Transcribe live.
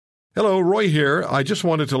Hello, Roy here. I just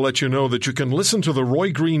wanted to let you know that you can listen to The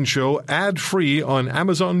Roy Green Show ad-free on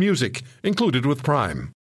Amazon Music, included with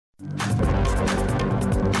Prime.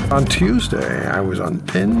 On Tuesday, I was on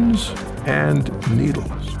pins and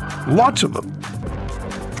needles. Lots of them.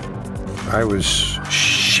 I was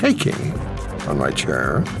shaking on my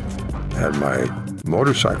chair, had my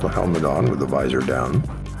motorcycle helmet on with the visor down.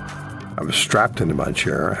 I was strapped into my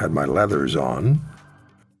chair, had my leathers on,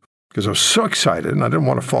 because I was so excited and I didn't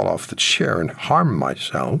want to fall off the chair and harm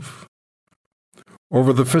myself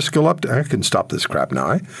over the fiscal update. I can stop this crap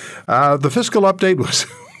now. The fiscal update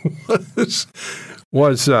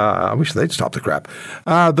was I wish they'd stop the crap.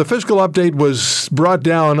 The fiscal update was brought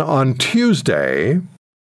down on Tuesday,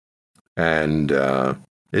 and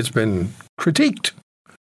it's been critiqued.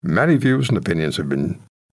 Many views and opinions have been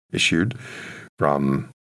issued,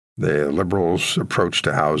 from the Liberals' approach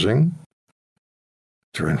to housing,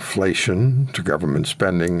 to inflation, to government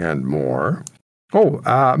spending, and more.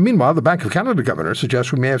 Meanwhile, the Bank of Canada governor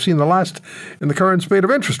suggests we may have seen the last in the current spate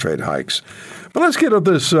of interest rate hikes. But let's get at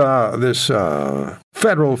this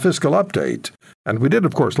federal fiscal update. And we did,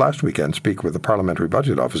 of course, last weekend speak with the parliamentary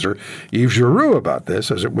budget officer, Yves Giroux, about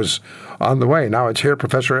this as it was on the way. Now it's here.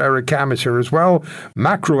 Professor Eric Kam is here as well,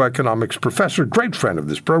 macroeconomics professor, great friend of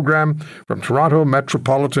this program from Toronto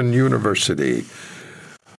Metropolitan University.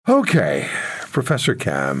 Okay, Professor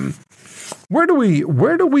Kam, where do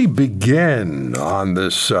we begin on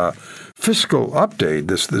this fiscal update,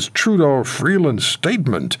 this Trudeau-Freeland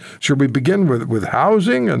statement? Should we begin with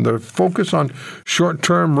housing and the focus on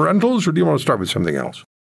short-term rentals, or do you want to start with something else?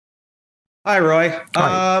 Hi, Roy.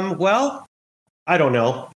 Hi. Well, I don't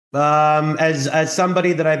know. As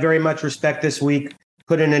somebody that I very much respect this week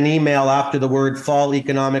put in an email after the word fall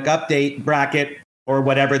economic update bracket or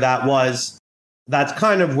whatever that was, that's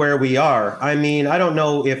kind of where we are. I mean, I don't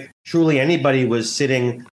know if truly anybody was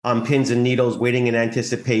sitting on pins and needles waiting in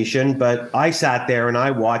anticipation, but I sat there and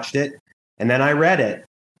I watched it, and then I read it,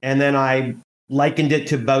 and then I likened it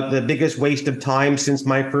to about the biggest waste of time since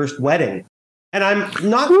my first wedding. And I'm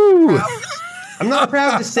not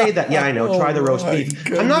proud to say that. Yeah, I know, try the roast beef.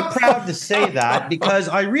 Goodness. I'm not proud to say that because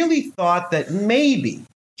I really thought that maybe,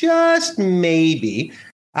 just maybe,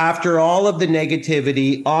 after all of the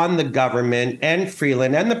negativity on the government and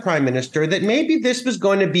Freeland and the Prime Minister, that maybe this was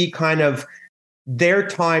going to be kind of their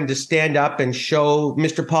time to stand up and show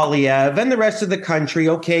Mr. Poilievre and the rest of the country,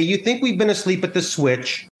 okay, you think we've been asleep at the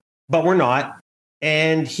switch, but we're not.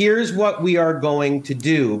 And here's what we are going to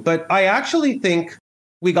do. But I actually think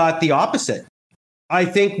we got the opposite. I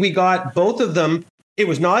think we got both of them. It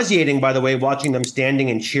was nauseating, by the way, watching them standing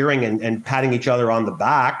and cheering and patting each other on the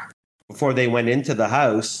back before they went into the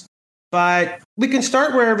House. But we can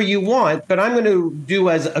start wherever you want, but I'm going to do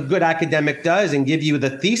as a good academic does and give you the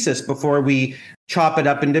thesis before we chop it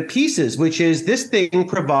up into pieces, which is this thing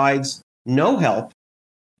provides no help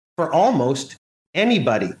for almost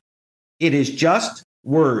anybody. It is just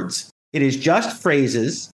words. It is just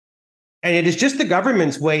phrases. And it is just the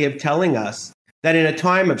government's way of telling us that in a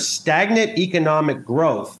time of stagnant economic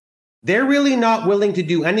growth, they're really not willing to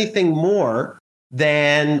do anything more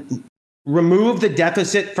than remove the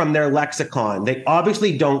deficit from their lexicon. They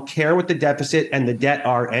obviously don't care what the deficit and the debt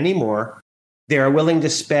are anymore. They are willing to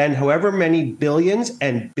spend however many billions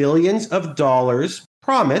and billions of dollars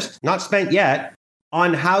promised, not spent yet,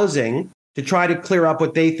 on housing to try to clear up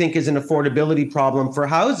what they think is an affordability problem for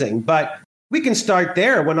housing. But we can start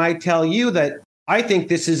there when I tell you that I think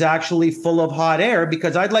this is actually full of hot air,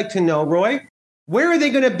 because I'd like to know, Roy, where are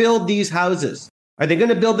they going to build these houses? Are they going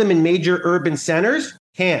to build them in major urban centers?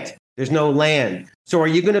 Can't. There's no land. So are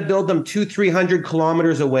you going to build them 200-300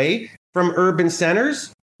 kilometers away from urban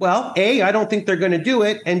centers? Well, A, I don't think they're going to do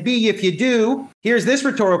it. And B, if you do, here's this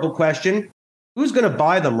rhetorical question. Who's going to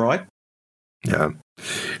buy them, Roy? Yeah.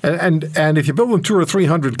 And if you build them 200 or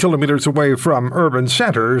 300 kilometers away from urban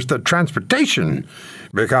centers, the transportation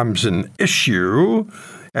becomes an issue.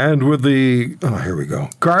 And with the,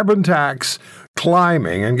 carbon tax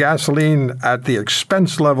climbing and gasoline at the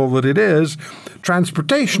expense level that it is,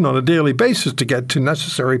 transportation on a daily basis to get to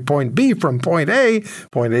necessary point B from point A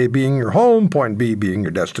being your home, point B being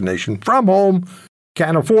your destination from home,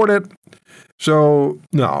 can't afford it. So,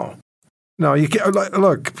 no, you can't.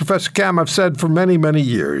 Look, Professor Kam, I've said for many, many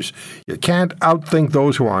years, you can't outthink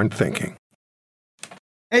those who aren't thinking.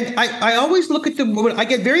 And I always look at I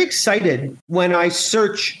get very excited when I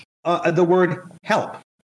search the word help,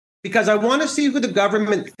 because I want to see who the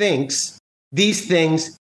government thinks these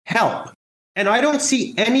things help. And I don't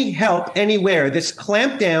see any help anywhere. This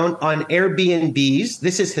clampdown on Airbnbs,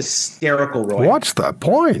 this is hysterical, Roy. What's the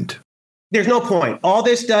point? There's no point. All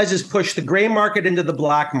this does is push the gray market into the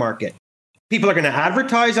black market. People are going to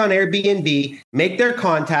advertise on Airbnb, make their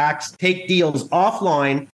contacts, take deals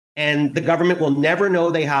offline, and the government will never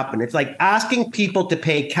know they happen. It's like asking people to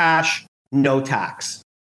pay cash, no tax.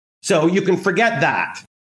 So you can forget that.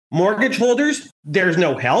 Mortgage holders, there's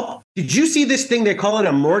no help. Did you see this thing? They call it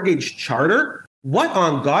a mortgage charter. What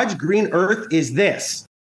on God's green earth is this?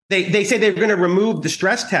 They say they're going to remove the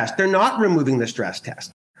stress test. They're not removing the stress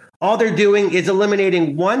test. All they're doing is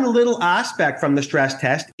eliminating one little aspect from the stress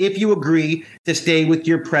test if you agree to stay with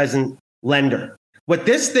your present lender. What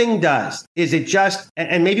this thing does is it just,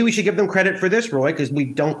 and maybe we should give them credit for this, Roy, because we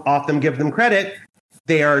don't often give them credit.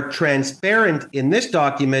 They are transparent in this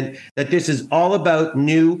document that this is all about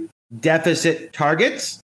new deficit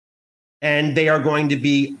targets, and they are going to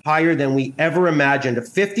be higher than we ever imagined. A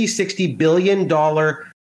 $50-60 billion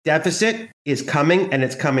deficit is coming, and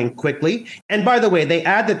it's coming quickly. And by the way, they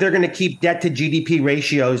add that they're going to keep debt to GDP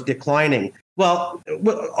ratios declining. Well,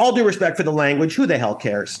 all due respect for the language, who the hell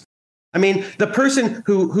cares? I mean, the person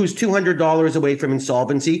who's $200 away from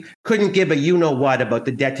insolvency couldn't give a you-know-what about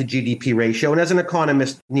the debt to GDP ratio. And as an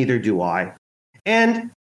economist, neither do I.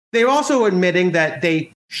 And they're also admitting that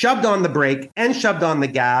they shoved on the brake and shoved on the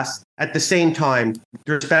gas at the same time with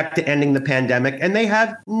respect to ending the pandemic. And they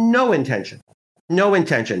have no intention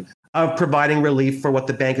of providing relief for what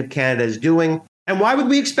the Bank of Canada is doing. And why would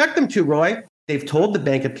we expect them to, Roy? They've told the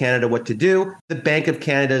Bank of Canada what to do. The Bank of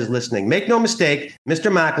Canada is listening. Make no mistake,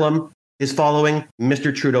 Mr. Macklem is following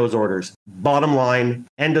Mr. Trudeau's orders. Bottom line,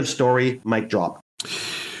 end of story, mic drop.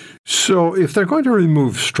 So if they're going to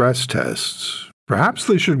remove stress tests, perhaps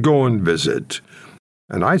they should go and visit.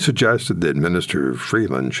 And I suggested that Minister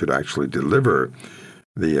Freeland should actually deliver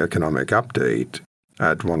the economic update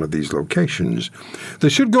at one of these locations. They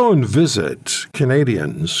should go and visit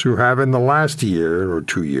Canadians who have, in the last year or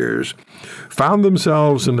 2 years, found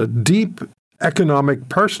themselves in a deep economic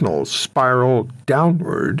personal spiral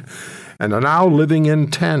downward and are now living in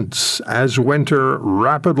tents as winter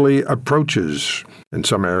rapidly approaches. In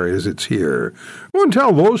some areas, it's here. Go and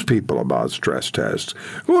tell those people about stress tests.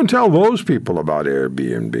 Go and tell those people about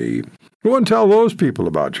Airbnb. Go and tell those people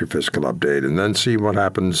about your fiscal update, and then see what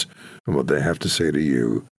happens and what they have to say to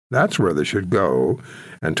you. That's where they should go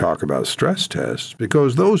and talk about stress tests,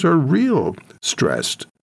 because those are real stressed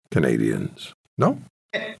Canadians. No?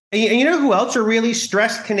 And you know who else are really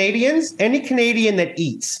stressed Canadians? Any Canadian that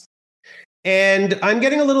eats. And I'm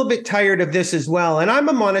getting a little bit tired of this as well. And I'm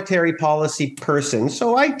a monetary policy person,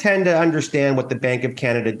 so I tend to understand what the Bank of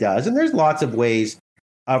Canada does. And there's lots of ways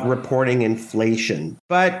of reporting inflation.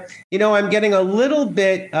 But, you know, I'm getting a little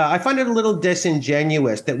bit, I find it a little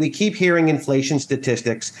disingenuous that we keep hearing inflation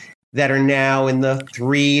statistics that are now in the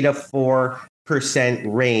 3 to 4%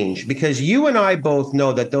 range, because you and I both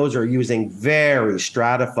know that those are using very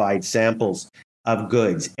stratified samples of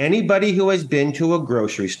goods. Anybody who has been to a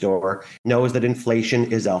grocery store knows that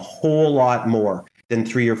inflation is a whole lot more than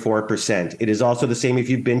 3 or 4%. It is also the same if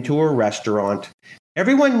you've been to a restaurant.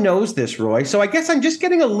 Everyone knows this, Roy. So I guess I'm just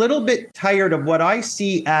getting a little bit tired of what I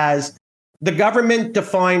see as the government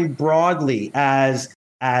defined broadly as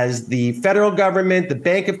the federal government, the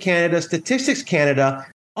Bank of Canada, Statistics Canada,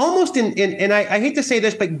 almost and I hate to say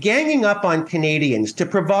this, but ganging up on Canadians to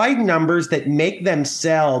provide numbers that make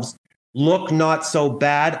themselves look not so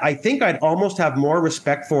bad. I think I'd almost have more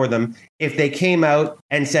respect for them if they came out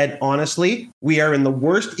and said, honestly, we are in the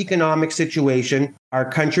worst economic situation our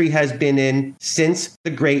country has been in since the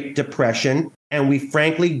Great Depression, and we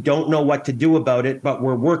frankly don't know what to do about it, but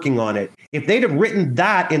we're working on it. If they'd have written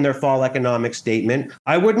that in their fall economic statement,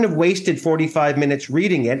 I wouldn't have wasted 45 minutes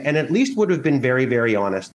reading it, and at least would have been very, very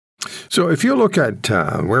honest. So if you look at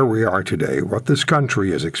where we are today, what this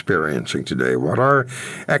country is experiencing today, what our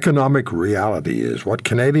economic reality is, what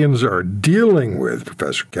Canadians are dealing with,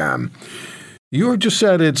 Professor Cam, you just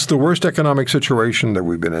said it's the worst economic situation that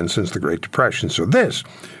we've been in since the Great Depression. So this,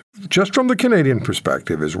 just from the Canadian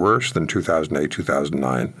perspective, is worse than 2008,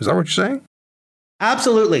 2009. Is that what you're saying?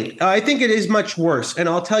 Absolutely. I think it is much worse. And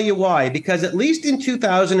I'll tell you why. Because at least in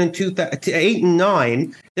 2008 and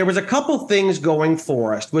 9, there was a couple things going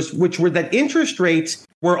for us, which were that interest rates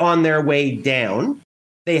were on their way down.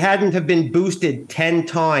 They hadn't have been boosted 10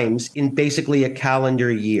 times in basically a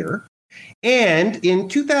calendar year. And in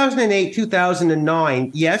 2008,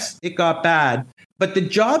 2009, yes, it got bad, but the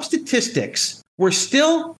job statistics were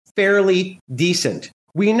still fairly decent.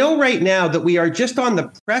 We know right now that we are just on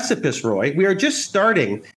the precipice, Roy. We are just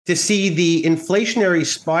starting to see the inflationary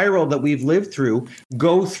spiral that we've lived through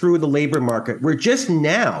go through the labor market. We're just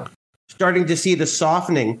now starting to see the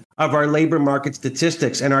softening of our labor market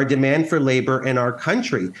statistics and our demand for labor in our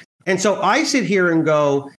country. And so I sit here and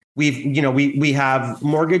go, we have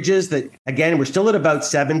mortgages that, again, we're still at about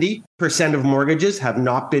 70% of mortgages have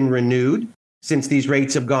not been renewed since these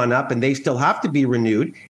rates have gone up, and they still have to be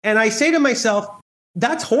renewed. And I say to myself,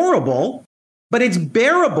 that's horrible, but it's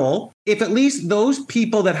bearable if at least those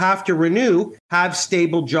people that have to renew have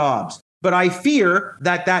stable jobs. But I fear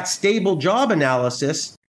that that stable job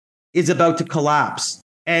analysis is about to collapse.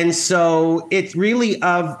 And so it's really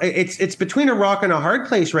it's between a rock and a hard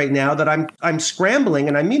place right now that I'm scrambling,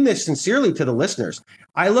 and I mean this sincerely to the listeners.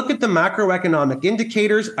 I look at the macroeconomic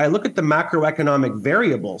indicators, I look at the macroeconomic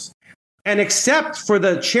variables, and except for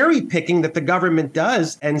the cherry picking that the government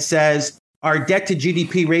does and says our debt to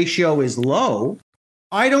GDP ratio is low,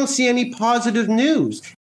 I don't see any positive news.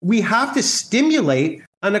 We have to stimulate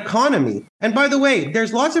an economy. And by the way,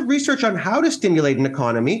 there's lots of research on how to stimulate an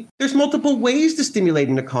economy. There's multiple ways to stimulate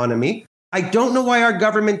an economy. I don't know why our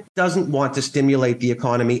government doesn't want to stimulate the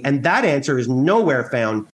economy. And that answer is nowhere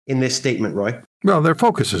found in this statement, Roy. Well, their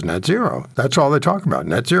focus is net zero. That's all they talk about.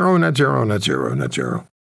 Net zero, net zero, net zero, net zero.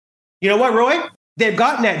 You know what, Roy? They've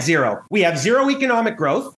got net zero. We have zero economic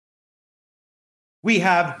growth. We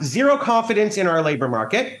have zero confidence in our labor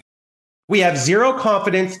market. We have zero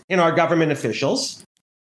confidence in our government officials.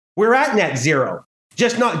 We're at net zero,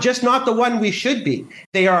 just not the one we should be.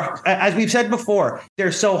 They are, as we've said before,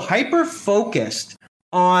 they're so hyper-focused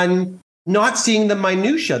on not seeing the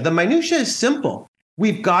minutia. The minutia is simple.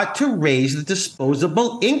 We've got to raise the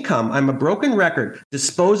disposable income. I'm a broken record.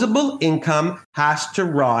 Disposable income has to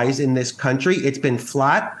rise in this country. It's been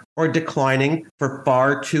flat or declining for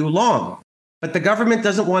far too long. But the government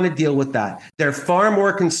doesn't want to deal with that. They're far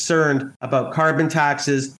more concerned about carbon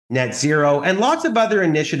taxes, net zero, and lots of other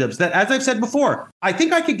initiatives that, as I've said before, I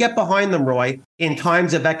think I could get behind them, Roy, in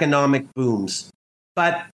times of economic booms.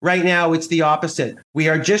 But right now, it's the opposite. We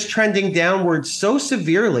are just trending downwards so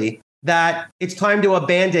severely that it's time to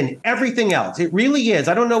abandon everything else. It really is.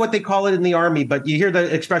 I don't know what they call it in the Army, but you hear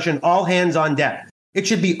the expression, all hands on deck. It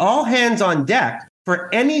should be all hands on deck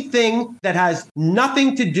for anything that has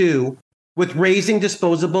nothing to do with raising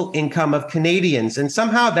disposable income of Canadians. And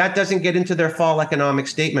somehow that doesn't get into their fall economic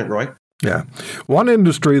statement, Roy. Yeah. One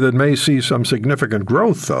industry that may see some significant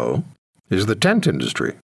growth, though, is the tent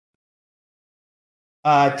industry.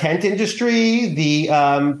 Tent industry,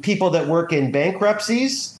 the people that work in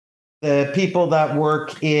bankruptcies, the people that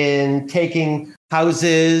work in taking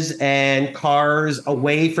houses and cars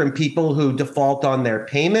away from people who default on their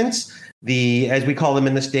payments, as we call them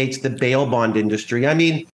in the States, the bail bond industry. I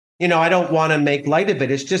mean, I don't want to make light of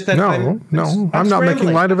it. It's just that I'm not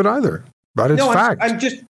making light of it either. But it's fact. I'm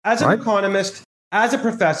just, as an economist, as a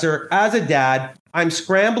professor, as a dad, I'm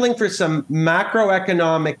scrambling for some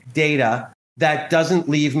macroeconomic data that doesn't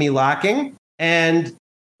leave me lacking. And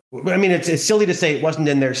I mean, it's silly to say it wasn't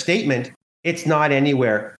in their statement. It's not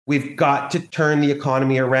anywhere. We've got to turn the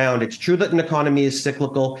economy around. It's true that an economy is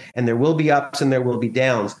cyclical and there will be ups and there will be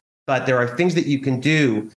downs. But there are things that you can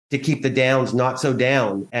do to keep the downs not so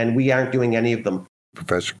down, and we aren't doing any of them.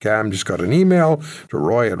 Professor Cam just got an email to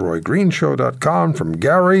roy@roygreenshow.com from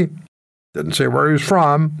Gary. Didn't say where he was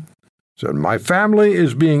from. Said, my family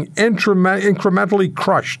is being incrementally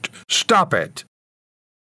crushed. Stop it.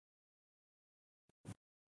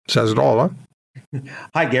 Says it all, huh?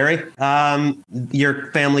 Hi, Gary.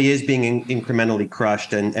 Your family is being incrementally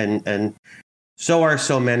crushed, and so are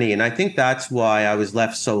so many. And I think that's why I was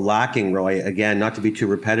left so lacking, Roy. Again, not to be too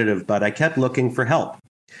repetitive, but I kept looking for help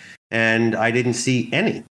and I didn't see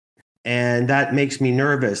any. And that makes me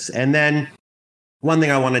nervous. And then one thing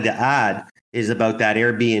I wanted to add is about that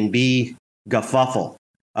Airbnb kerfuffle.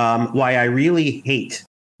 Why I really hate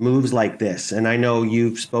moves like this, and I know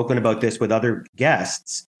you've spoken about this with other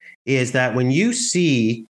guests, is that when you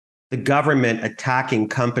see the government attacking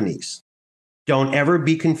companies, don't ever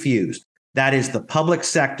be confused. That is the public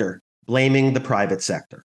sector blaming the private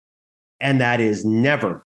sector. And that is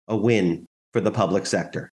never a win for the public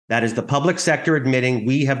sector. That is the public sector admitting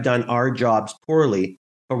we have done our jobs poorly,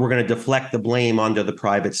 but we're going to deflect the blame onto the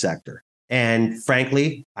private sector. And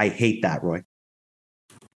frankly, I hate that, Roy.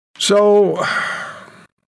 So,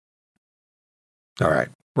 all right,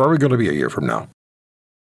 where are we going to be a year from now?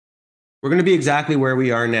 We're going to be exactly where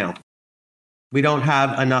we are now. We don't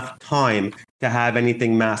have enough time to have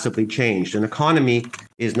anything massively changed. An economy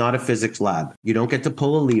is not a physics lab. You don't get to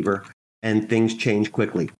pull a lever and things change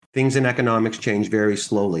quickly. Things in economics change very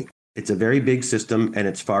slowly. It's a very big system and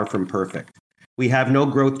it's far from perfect. We have no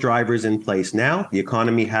growth drivers in place now. The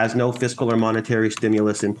economy has no fiscal or monetary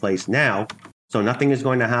stimulus in place now. So nothing is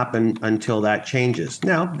going to happen until that changes.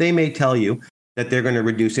 Now, they may tell you that they're going to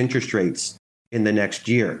reduce interest rates in the next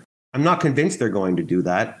year. I'm not convinced they're going to do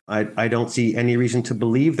that. I don't see any reason to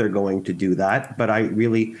believe they're going to do that, but I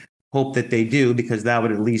really hope that they do, because that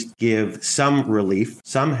would at least give some relief,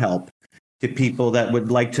 some help to people that would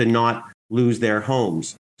like to not lose their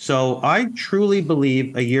homes. So I truly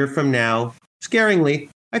believe a year from now, scaringly,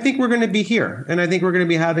 I think we're going to be here. And I think we're going to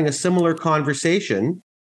be having a similar conversation,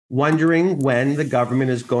 wondering when the government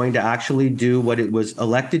is going to actually do what it was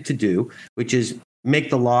elected to do, which is make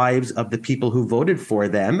the lives of the people who voted for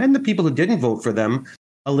them and the people who didn't vote for them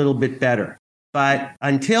a little bit better. But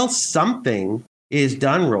until something is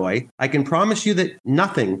done, Roy, I can promise you that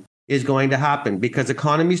nothing is going to happen, because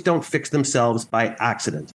economies don't fix themselves by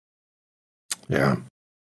accident. Yeah.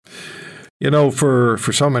 You know, for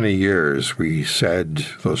so many years, we said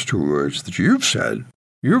those two words that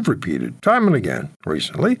you've repeated time and again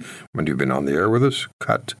recently when you've been on the air with us: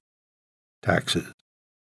 cut taxes.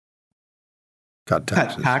 Cut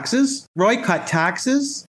taxes. Cut taxes? Roy, cut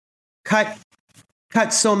taxes? Cut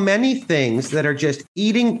so many things that are just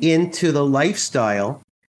eating into the lifestyle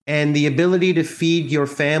and the ability to feed your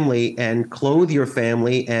family and clothe your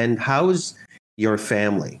family and house your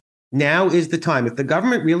family. Now is the time. If the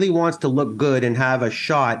government really wants to look good and have a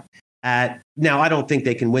shot at, now I don't think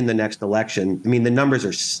they can win the next election. I mean, the numbers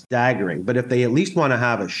are staggering, but if they at least want to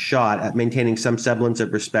have a shot at maintaining some semblance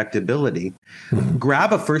of respectability,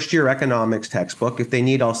 grab a first-year economics textbook. If they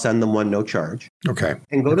need, I'll send them one, no charge. Okay.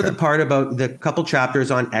 And go to the part about the couple chapters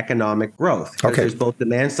on economic growth. Because there's both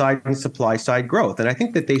demand side and supply side growth. And I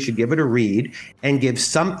think that they should give it a read and give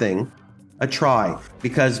something a try.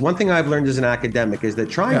 Because one thing I've learned as an academic is that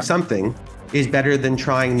trying something is better than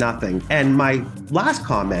trying nothing. And my last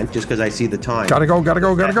comment, just because I see the time. Gotta go.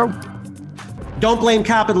 Don't blame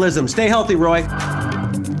capitalism. Stay healthy, Roy.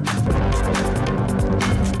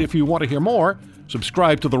 If you want to hear more,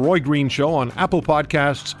 subscribe to The Roy Green Show on Apple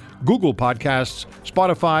Podcasts, Google Podcasts,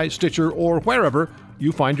 Spotify, Stitcher, or wherever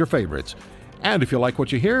you find your favorites. And if you like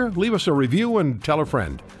what you hear, leave us a review and tell a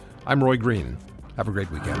friend. I'm Roy Green. Have a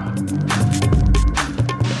great weekend.